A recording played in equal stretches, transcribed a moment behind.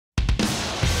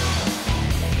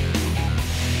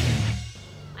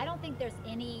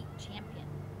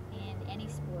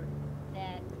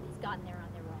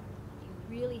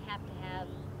have to have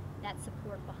that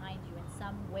support behind you in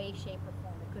some way, shape, or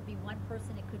form. It could be one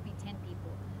person, it could be 10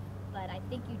 people. But I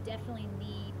think you definitely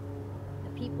need the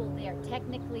people there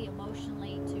technically,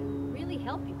 emotionally to really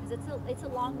help you, because it's a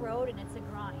long road and it's a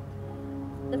grind.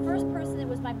 The first person that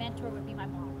was my mentor would be my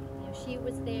mom. You know, she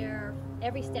was there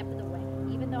every step of the way.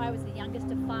 Even though I was the youngest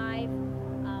of five,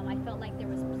 I felt like there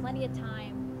was plenty of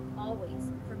time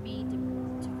always for me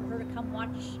for her to come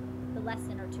watch the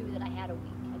lesson or two that I had a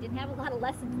week. I didn't have a lot of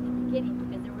lessons in the beginning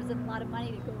because there wasn't a lot of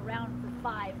money to go around for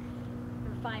five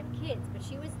kids. But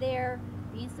she was there,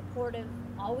 being supportive,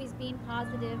 always being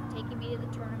positive, taking me to the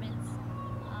tournaments,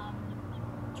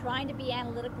 trying to be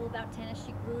analytical about tennis.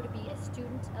 She grew to be a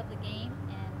student of the game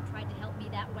and tried to help me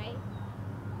that way.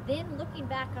 Then looking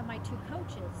back on my two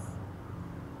coaches,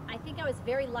 I think I was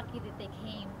very lucky that they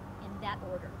came in that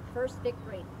order. First, Vic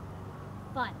Brady.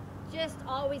 Fun. Just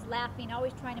always laughing,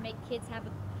 always trying to make kids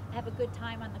have a good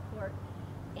time on the court.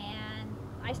 And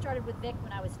I started with Vic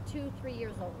when I was 2-3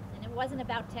 years old. And it wasn't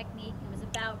about technique. It was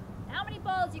about how many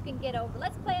balls you can get over.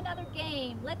 Let's play another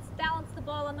game. Let's balance the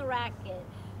ball on the racket.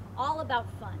 All about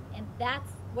fun. And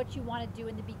that's what you want to do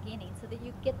in the beginning so that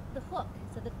you get the hook,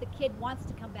 so that the kid wants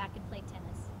to come back and play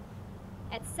tennis.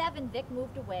 At 7, Vic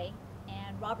moved away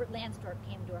and Robert Lansdorp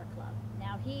came to our club.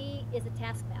 Now he is a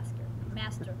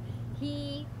master.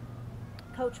 He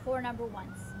coached 4 number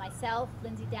ones, myself,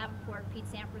 Lindsay Davenport, Pete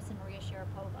Sampras, and Maria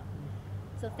Sharapova.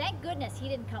 So thank goodness he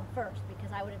didn't come first,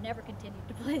 because I would have never continued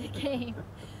to play the game.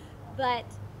 But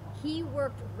he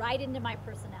worked right into my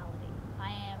personality.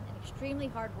 I am an extremely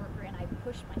hard worker and I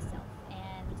push myself,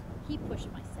 and he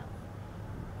pushed myself.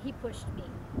 He pushed me.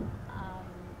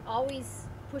 Always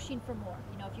pushing for more.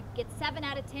 You know, if you get 7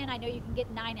 out of 10, I know you can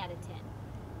get 9 out of 10.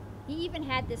 He even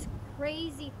had this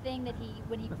crazy thing that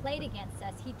when he played against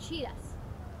us, he'd cheat us.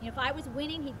 You know, if I was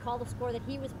winning, he'd call the score that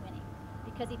he was winning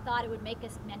because he thought it would make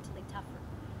us mentally tougher.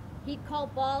 He'd call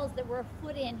balls that were a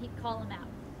foot in, he'd call them out.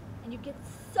 And you'd get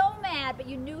so mad, but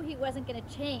you knew he wasn't going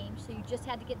to change, so you just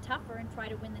had to get tougher and try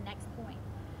to win the next point.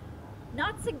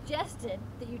 Not suggested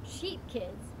that you cheat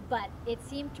kids, but it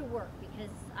seemed to work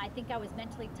because I think I was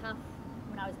mentally tough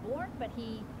when I was born, but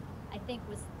he, I think,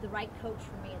 was the right coach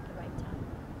for me at the right time.